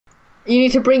You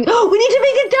need to bring. Oh, we need to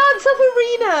make a dance-off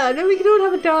arena. No, we can all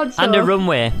have a dance. And a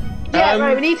runway. Yeah,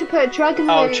 right. We need to put a dragon.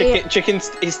 Oh, chicken's.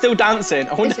 He's still dancing.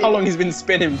 I wonder how long he's been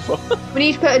spinning for. We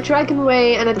need to put a dragon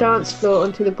way and a dance floor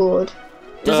onto the board.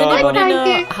 Does anybody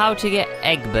know how to get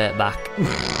Egbert back?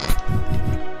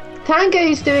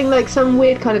 Tango's doing like some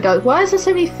weird kind of dance. Why is there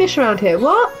so many fish around here?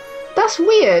 What? That's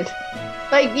weird.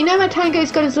 Like, you know where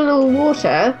Tango's got his little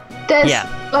water? There's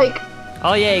like.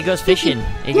 Oh yeah, he goes fishing.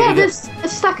 There's a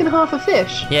stack and a half of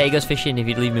fish. Yeah, he goes fishing. If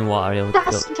you leave him in water, he'll.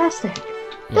 That's fantastic. Yeah.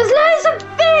 There's loads of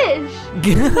fish.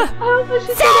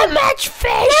 So much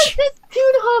fish. There's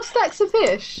 2.5 stacks of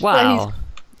fish. Wow.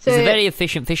 He's a very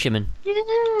efficient fisherman. Yeah.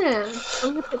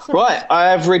 I'm gonna put some... Right, I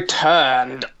have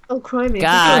returned. Oh, crimey.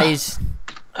 Guys.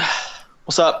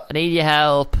 What's up? I need your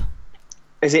help.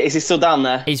 Is he still down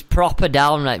there? He's proper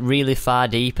down, like really far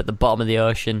deep at the bottom of the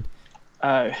ocean.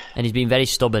 Oh. And he's been very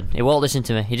stubborn. He won't listen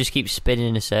to me. He just keeps spinning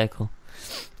in a circle.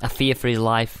 I fear for his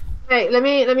life. Right, let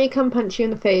me come punch you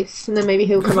in the face, and then maybe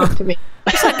he'll come after me.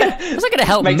 What's that going to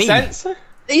help me? Makes sense.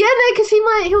 Yeah, no, because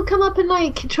he'll come up and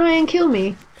like try and kill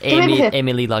me.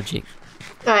 Emily logic.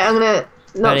 Right, I'm gonna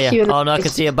knock you in the face. Oh no, I can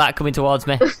see her back coming towards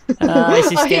me. This is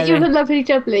scary. I'll hit you with a lovely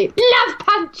jubbly. Love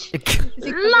punch!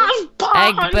 Love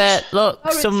punch! Egbert,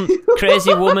 look, some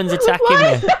crazy woman's attacking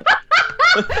me.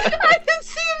 I can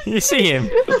see him. You see him?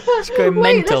 He's going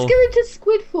Wait, mental. let's go into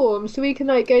squid form so we can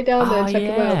like go down there and check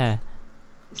him out.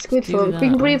 Squid form. We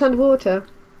can breathe underwater.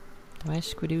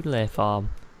 Where's Squidoodle farm?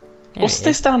 What's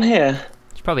this down here?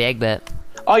 It's probably Egbert.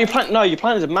 Oh, you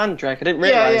planted a mandrake. I didn't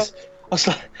realise. Yeah. I was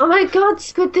like... Oh my god,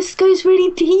 Squid, this goes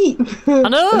really deep. I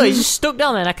know, he's just stuck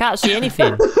down there and I can't see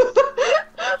anything.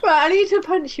 Right, I need to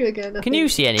punch you again. Can you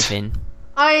see anything?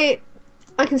 I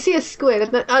can see a squid.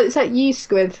 It's like you,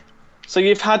 Squid. So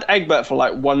you've had Egbert for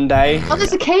like 1 day. Oh,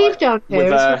 there's a cave down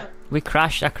here. I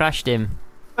crashed him.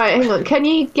 Right, hang on. Can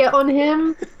you get on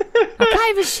him? I can't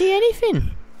even see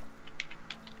anything.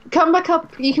 Come back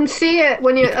up. You can see it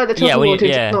when you're at the top of the water.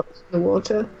 Just not in the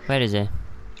water. Where is he?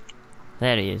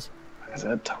 There he is. There's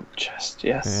a top chest,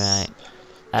 yes.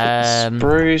 Right.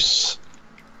 Spruce.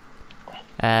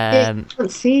 Yeah, you can't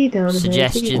see down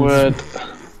suggestions. here. Wood.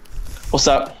 What's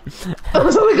up?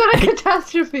 Oh, we got a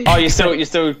catastrophe. Oh, you're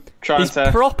still trying He's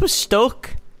to... proper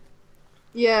stuck.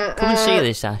 Yeah. Come and see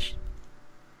this, Ash.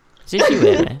 Is this you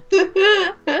here?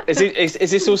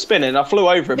 Is this all spinning? I flew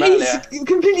over him earlier. He's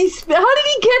completely How did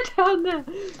he get down there?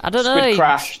 I don't know. Squid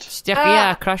crashed.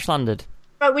 Yeah, crash landed.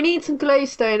 Right, we need some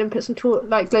glowstone and put some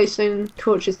glowstone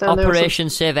torches down there. Operation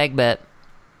Save Egbert.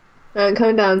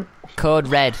 Coming down. Code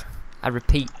red. I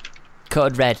repeat,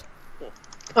 code red.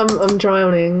 I'm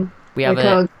drowning. We have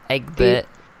a Egbert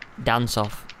dance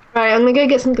off. Right, I'm gonna go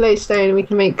get some glowstone and we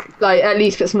can make at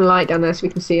least put some light down there so we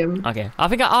can see him. Okay, I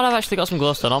think I've actually got some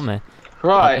glowstone on me.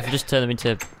 Right. If I just turn them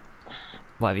into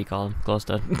whatever you call them,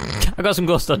 glowstone. I got some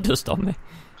glowstone dust on me.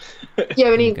 Yeah,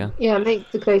 we need. Yeah,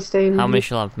 make the glowstone. How many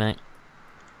shall I have, mate?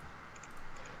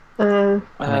 I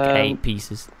make 8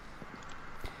 pieces.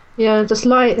 Yeah, just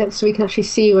light it so we can actually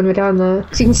see when we're down there.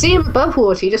 So you can see him above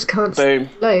water, you just can't see Boom.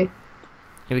 below.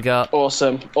 Here we go.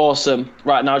 Awesome.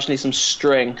 Right, now I just need some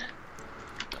string.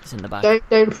 It's in the back.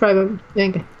 Don't throw them.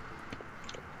 Okay.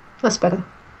 That's better.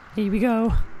 Here we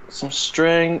go. Some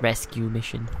string. Rescue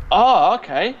mission. Oh,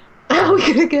 okay. How are we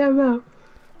gonna get him out?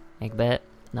 Egbert,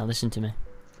 now listen to me.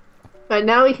 Right,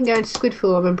 now we can go into squid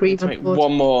form and breathe Make underwater.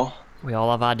 one more. We all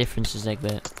have our differences,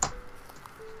 Egbert.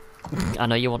 I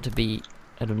know you want to be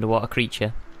an underwater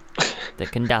creature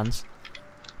that can dance,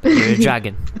 but you're a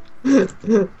dragon.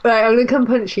 Right, I'm gonna come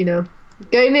punch you now.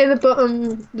 Go near the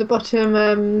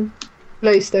bottom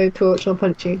glowstone torch. I'll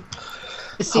punch you.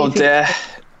 Oh dear.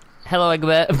 Hello,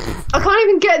 Egbert. I can't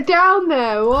even get down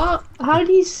there. What? How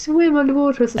do you swim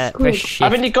underwater as a squid?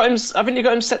 Haven't you got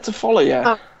him set to follow you?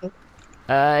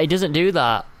 Oh. He doesn't do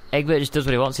that. Egbert just does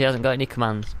what he wants. He hasn't got any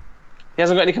commands. He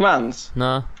hasn't got any commands?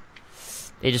 No.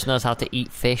 He just knows how to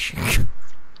eat fish.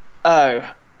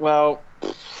 Oh, well...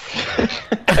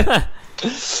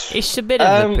 It's a bit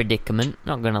of a predicament,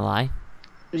 not gonna lie.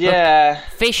 Yeah.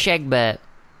 Look, fish, Egbert.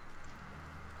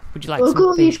 Would you like We've some got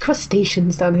all fish? these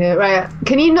crustaceans down here. Right,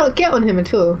 can you not get on him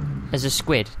at all? As a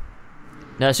squid.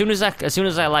 No, as soon as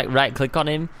I like right click on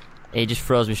him, he just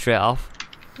throws me straight off.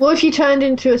 What if you turned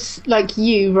into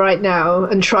you right now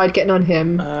and tried getting on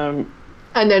him?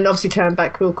 And then obviously turn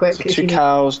back real quick. So 2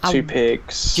 cows, 2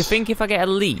 pigs. Do you think if I get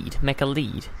a lead, make a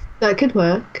lead? That could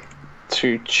work.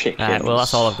 2 chickens. Right, well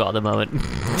that's all I've got at the moment.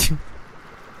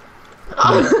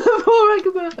 Oh, poor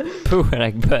Egbert. Poor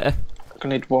Egbert. I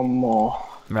need one more.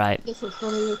 Right. This is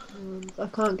one of your commands. I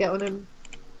can't get on him.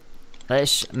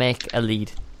 Let's make a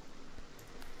lead.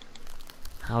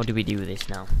 How do we do this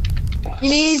now? You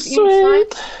need slime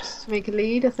to make a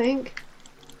lead, I think.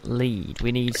 Lead.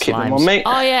 We need Keep them slimes. on me.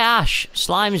 Oh yeah, Ash.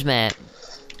 Slimes, mate.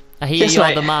 I hear Yes, you're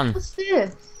mate. the man. What's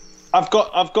this? I've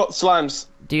got slimes.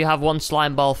 Do you have one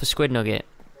slime ball for Squid Nugget?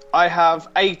 I have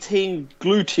 18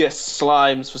 gluteus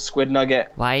slimes for Squid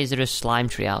Nugget. Why is there a slime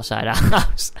tree outside our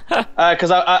house?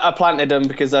 Because I planted them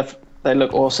because they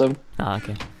look awesome. Oh,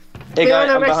 okay. Here you go, We're on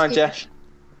a I'm behind you. rescue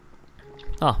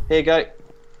Oh. Here you go.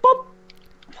 Boop.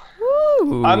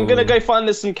 Ooh. I'm gonna go find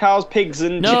there's some cows, pigs,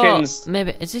 and chickens.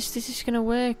 Maybe is this gonna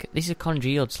work? These are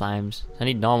congealed slimes. I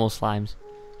need normal slimes.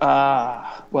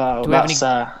 Well, Do we have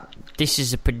that's This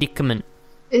is a predicament.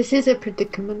 This is a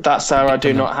predicament. I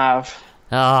do not have.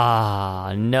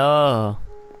 Ah, no.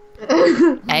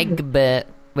 Egbert.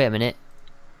 Wait a minute.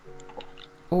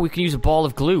 Oh, we can use a ball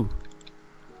of glue.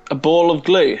 A ball of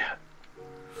glue.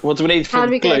 What do we need How for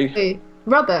do we glue? get glue?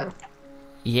 Rubber.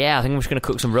 Yeah, I think I'm just gonna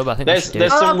cook some rubber. I think we There's should do it.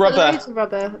 some I've got rubber. loads of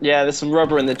rubber Yeah, there's some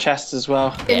rubber in the chest as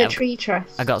well. in Yeah. the tree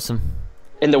chest. I got some.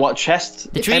 In the what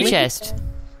chest? The tree Amy? chest.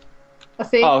 I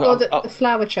think, Oh, or the oh.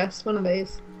 flower chest, one of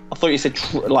these. I thought you said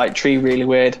tree really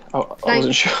weird. I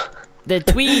wasn't sure. The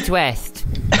tweed twist.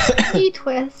 Tree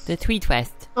twist. The tweed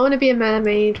twist. I want to be a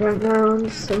mermaid right now. I'm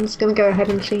just going to go ahead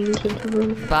and change into a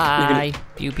mermaid. Bye.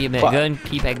 You be a mate. Bye. Go and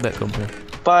keep Egbert company.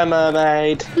 Bye,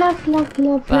 mermaid. Love, love,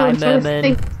 love. Bye, I'm trying to merman.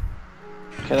 think.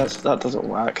 Okay, that doesn't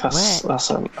work. That's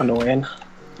annoying. Do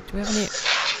we have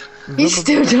any? He's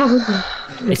still down there.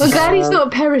 This I'm is- glad he's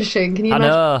not perishing. Can you I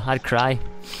imagine? know. I'd cry.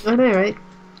 I know, right?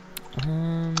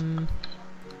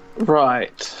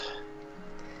 Right.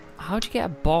 How'd you get a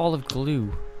ball of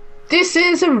glue? This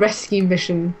is a rescue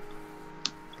mission.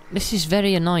 This is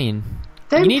very annoying.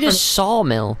 Don't You need a panic.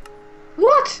 sawmill.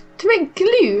 What? To make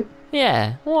glue?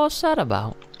 Yeah. What's that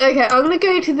about? Okay, I'm going to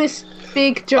go to this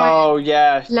big giant Oh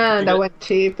yeah. land I went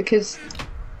to because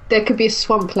there could be a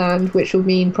swampland, which will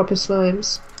mean proper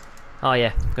slimes. Oh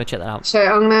yeah. Go check that out. So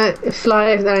I'm going to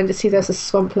fly over there and to see there's a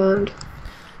swampland.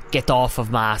 Get off of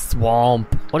my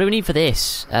swamp. What do we need for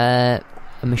this? A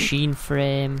machine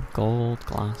frame, gold,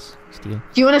 glass, steel.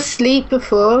 Do you want to sleep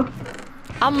before?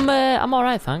 I'm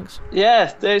alright, thanks.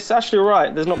 Yeah, it's actually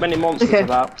alright. There's not many monsters Okay.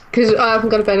 about. Because I haven't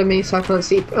got a bed on me, so I can't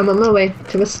sleep. I'm on my way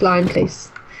to a slime place.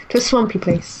 To a swampy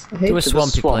place, I hope. To a To the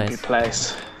swampy swampy place.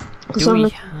 place. Because Do I'm we a-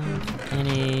 have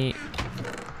any...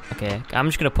 Okay, I'm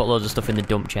just gonna put loads of stuff in the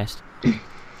dump chest.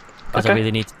 Because I Okay.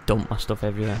 really need to dump my stuff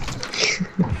everywhere.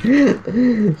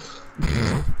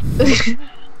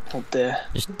 Oh dear.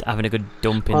 Just having a good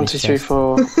dump in 1, this 2, 3, chest.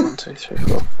 4. 1, 2, 3,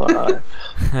 4, 5.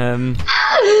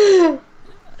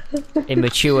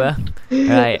 Immature.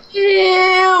 Right.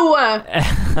 Ew!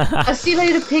 I see a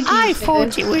load of piggies. I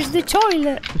thought it was the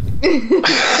toilet.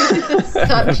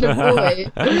 Such a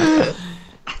boy.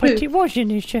 But it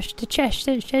wasn't, it's just a chest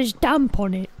that says damp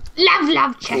on it.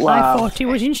 Love, check. Wow. I thought it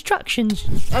was instructions.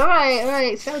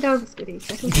 Alright, settle down, Skiddy.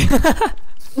 Settle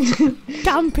down.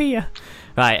 Damp here.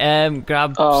 Right,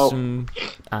 grab Oh. some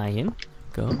iron.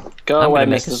 Go. Go I'm away,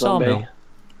 gonna make a Mr. Zombie. sawmill.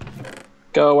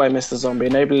 Go away, Mr. Zombie.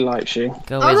 Nobody likes you.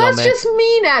 Go away, Oh, that's zombie. just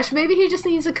mean, Ash. Maybe he just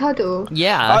needs a cuddle.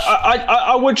 Yeah, Ash.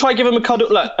 I would try give him a cuddle.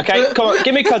 Look, okay, come on,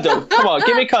 give me a cuddle. Come on,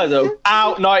 give me a cuddle.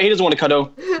 Ow, no, he doesn't want a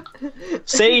cuddle.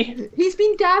 See? He's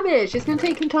been damaged. It's going to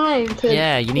take him time to...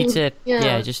 Yeah, you need to. Yeah.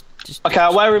 Yeah, just Okay,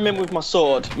 I'll wear him in with my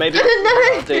sword. Maybe.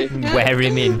 I'll do. wear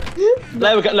him in.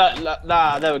 There we go. Look,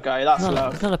 nah, there we go. That's It's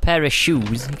love. not a pair of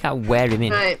shoes. You can't wear him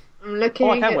in. Right, I'm looking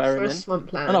Oh, I can wear for him a in.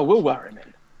 swampland. And I will wear him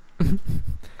in.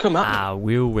 Come on. I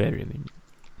will wear him in.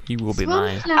 He will be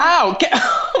mine. Swampland. Ow!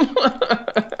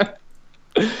 Get.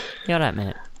 You alright,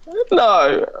 mate?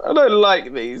 No, I don't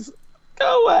like these.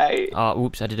 Go away. Oh,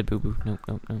 oops, I did a boo boo. Nope.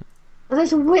 Oh,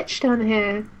 there's a witch down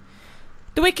here.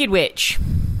 The Wicked Witch.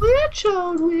 Witch,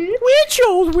 old witch. Witch,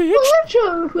 old witch. Witch,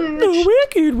 old witch. The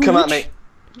Wicked Witch. Come at me.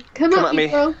 Come Come at at me,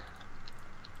 me. girl.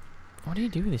 What do you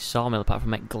do with this sawmill apart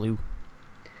from make glue?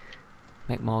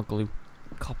 Make more glue.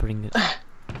 Copper ingots.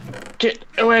 Get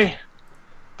away.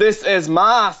 This is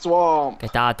my swamp.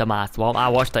 Get out of my swamp. I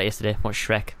watched that yesterday. Watched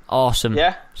Shrek. Awesome.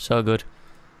 Yeah? So good.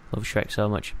 Love Shrek so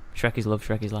much. Shrek is love,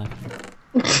 Shrek is life.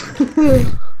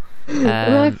 And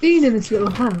I've been in this little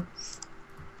house.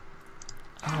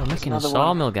 Oh, we're making a another one.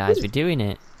 sawmill, guys. We're doing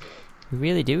it. We're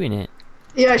really doing it.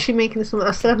 You're actually making this one.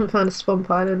 I still haven't found a swamp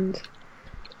island.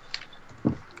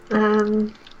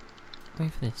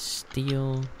 Wait for this.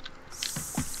 Steel.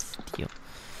 Steel.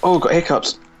 Oh, got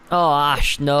hiccups. Oh,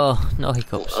 Ash, no. No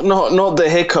hiccups. Not the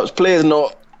hiccups. Please,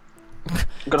 not. Gotta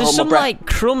There's hold my some, breath. like,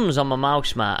 crumbs on my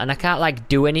mouse mat, and I can't, like,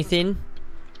 do anything.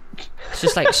 It's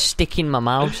just, like, sticking my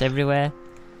mouse everywhere.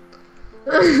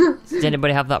 Does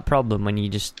anybody have that problem when you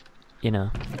just you know,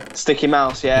 Sticky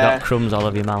mouse, you yeah. got crumbs all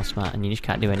over your mouse mat and you just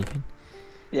can't do anything.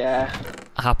 Yeah.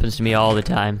 Happens to me all the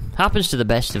time. Happens to the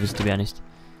best of us, to be honest.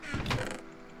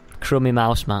 Crummy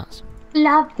mouse mats.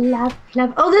 Love, love,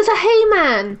 love. Oh, there's a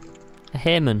hayman. A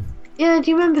hayman. Yeah,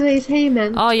 do you remember these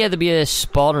haymen? Oh yeah, there'd be a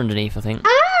spawn underneath, I think.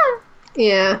 Ah!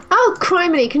 Yeah. Oh,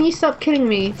 criminy, can you stop killing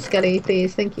me, Skelly,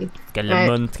 please? Thank you.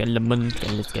 Skellimon, Skellimon,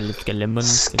 Skellimon.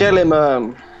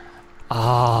 Skellimon.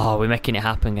 Oh, we're making it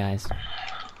happen, guys.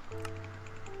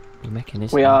 We're making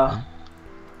this We happen. are.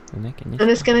 We're making this I'm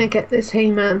just gonna get this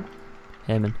hayman.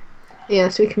 Hayman. Yeah,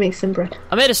 so we can make some bread.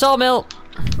 I made a sawmill!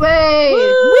 Wait!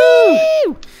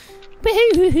 Woo!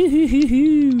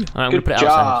 Alright, I'm gonna put it Good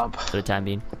outside job. for the time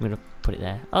being. I'm gonna put it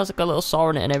there. Oh, it's got a little saw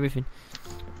on it and everything.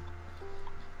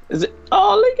 Is it?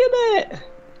 Oh, look at it.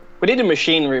 We need a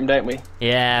machine room, don't we?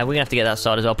 Yeah, we're gonna have to get that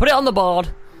sorted as well. Put it on the board!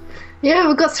 Yeah,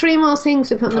 we've got 3 more things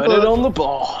to put on the Put board. it on the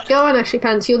board. Go on, Ashley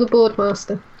Pants, you're the board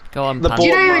master. Go on, The Pan. Do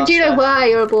you board know? Do you know master. why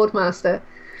you're a board master?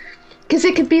 Because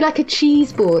it could be like a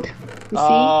cheese board. You see?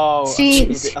 Oh,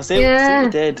 Cheese. I see what Yeah, you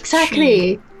did.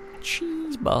 exactly.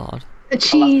 Cheese board. A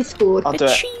cheese board. I'll do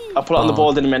it. I'll put it on the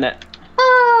board in a minute.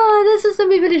 Oh, there's a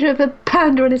zombie villager with a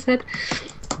panda on his head.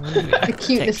 The The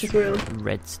cuteness is real.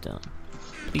 Redstone.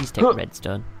 Please take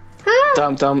redstone. Ah,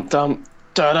 Dum dum dum.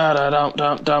 Da da da dum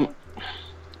dum dum.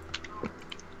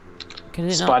 Can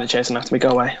it not? Spider chasing after me. Go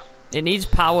away. It needs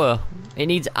power. It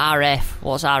needs RF.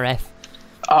 What's RF?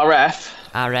 RF.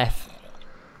 RF.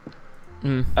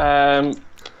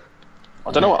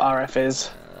 I don't know what RF is.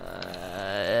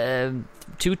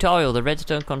 Tutorial. The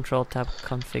redstone control tab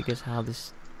configures how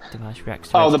this device reacts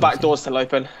to Oh, the redstone back door's still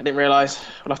open. I didn't realise.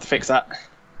 We'll have to fix that.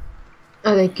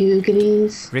 are they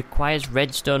googlies? Requires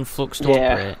redstone flux to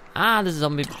Yeah. operate. Ah, there's a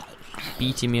zombie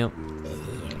beating me up.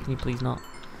 Can you please not?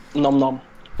 Nom nom.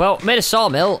 Well, made a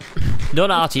sawmill. Don't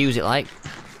know how to use it, like.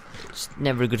 It's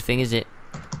never a good thing, is it?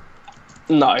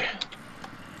 No.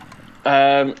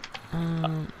 I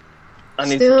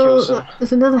need to kill some.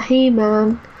 There's another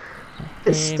hayman.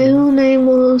 But still no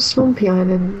more swampy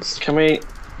islands. Can we?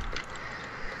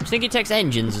 I think it takes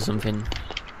engines or something.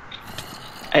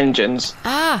 Engines.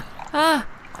 Ah,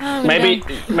 Maybe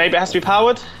it has to be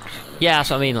powered. Yeah, that's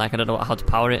what I mean. Like, I don't know how to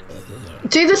power it.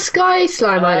 Do the sky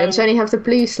slime islands only have the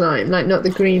blue slime, like not the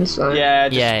green slime? Yeah,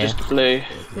 Yeah, just blue.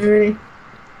 Really?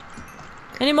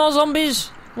 Any more zombies?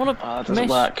 Wanna That doesn't mess?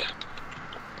 work.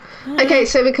 Okay,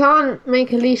 so we can't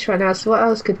make a leash right now, so what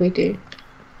else could we do?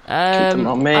 them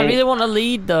on me. I really want a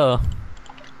lead though.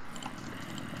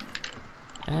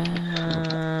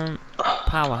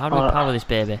 Power. How do we power this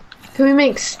baby? Can we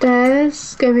make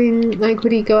stairs going, like,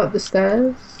 would he go up the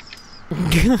stairs?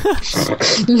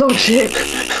 Logic.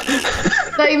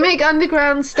 Like, make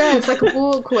underground stairs, like a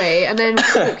walkway, and then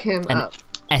walk him up.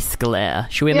 Escalator.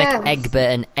 Should we Yes. make Egbert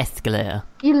an escalator?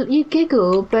 You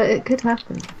giggle, but it could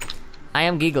happen. I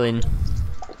am giggling.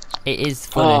 It is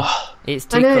funny. Oh, It's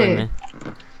I know. tickling me.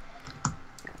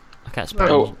 I can't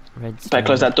spell Oh, redstone. better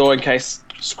close that door in case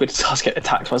Squid starts getting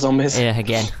attacked by zombies. Yeah,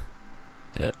 again.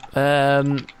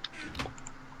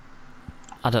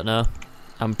 I don't know.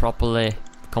 I'm properly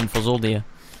confuzzled here.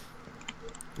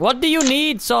 What do you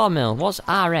need, Sawmill? What's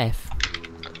RF?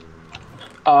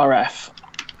 RF.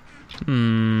 Oh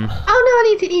no, I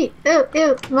need to eat.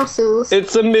 Ew, mussels.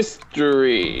 It's a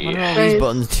mystery. What do all Guys. these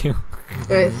buttons do?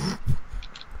 Right.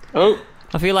 Oh,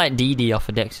 I feel like Dee Dee off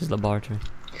of Dexter's Laboratory.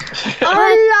 Oh,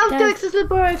 I love Dexter's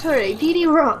Laboratory. DD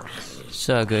rocks.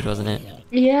 So good, wasn't it?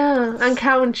 Yeah, and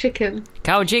cow and chicken.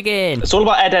 Cow and chicken! it's all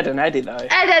about Ed, and Eddie though.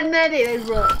 Ed and Eddie, they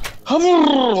rock.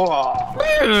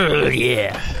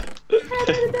 Yeah.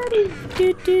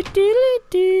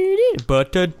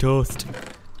 Butter toast.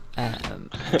 Where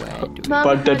do we...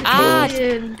 Mama Butter had Ah, a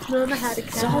chicken. Mama had a cow.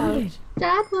 Solid.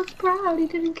 Dad was proud, he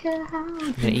didn't care how.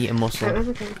 I'm gonna eat a mussel. Right,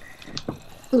 okay.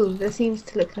 Ooh, that seems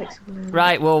to look like someone else.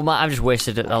 Right, well, I've just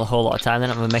wasted a whole lot of time then.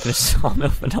 I'm gonna make a sawmill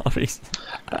for no reason.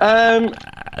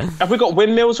 Have we got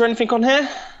windmills or anything on here?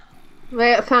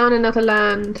 Wait, I found another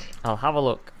land. I'll have a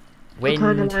look. What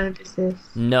kind of Wind. land is this?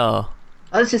 No.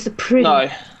 Oh, it's just a pretty. No.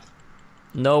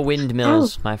 No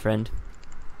windmills, my friend.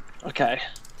 Okay.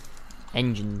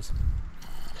 Engines.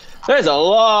 There's a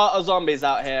lot of zombies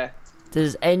out here.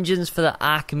 There's engines for the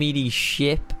Archimedes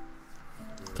ship,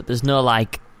 but there's no,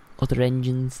 like, other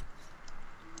engines.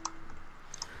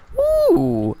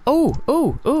 Ooh!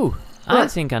 Ooh! I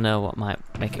What? think I know what might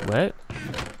make it work.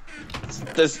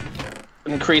 There's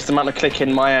an increased amount of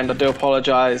clicking my end. I do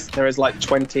apologise. There is like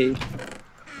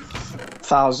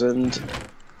 20,000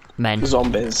 Men.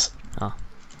 zombies. Oh.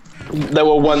 There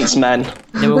were once men.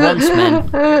 They were once men,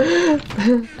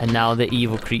 and now they're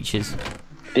evil creatures.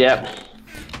 Yep.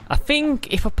 I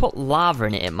think if I put lava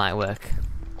in it, it might work.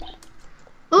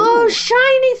 Oh,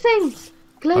 shiny things!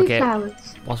 Glow Okay.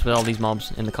 flowers. What's with all these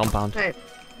mobs in the compound? Right.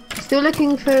 Still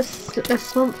looking for a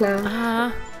swamp flower.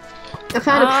 Ah, I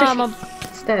found a pretty Mom.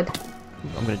 instead.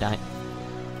 I'm gonna die.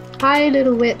 Hi,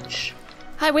 little witch.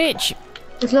 Hi, witch!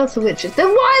 There's lots of witches. Then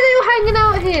why are they all hanging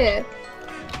out here?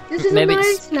 This is Maybe a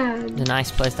it's nice land. a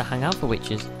nice place to hang out for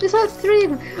witches. There's like 3 of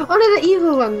them. Oh no, the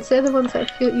evil ones. They're the ones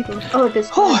that are pure evil. Oh, there's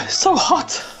Oh, it's so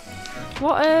hot.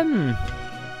 What,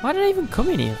 why did I even come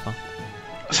in here for?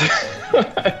 You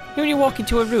know when you walk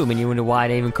into a room and you wonder why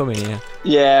they even come in here?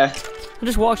 Yeah. I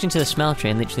just walked into the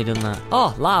smeltery and literally done that.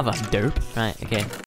 Oh, lava, dope. Right, okay.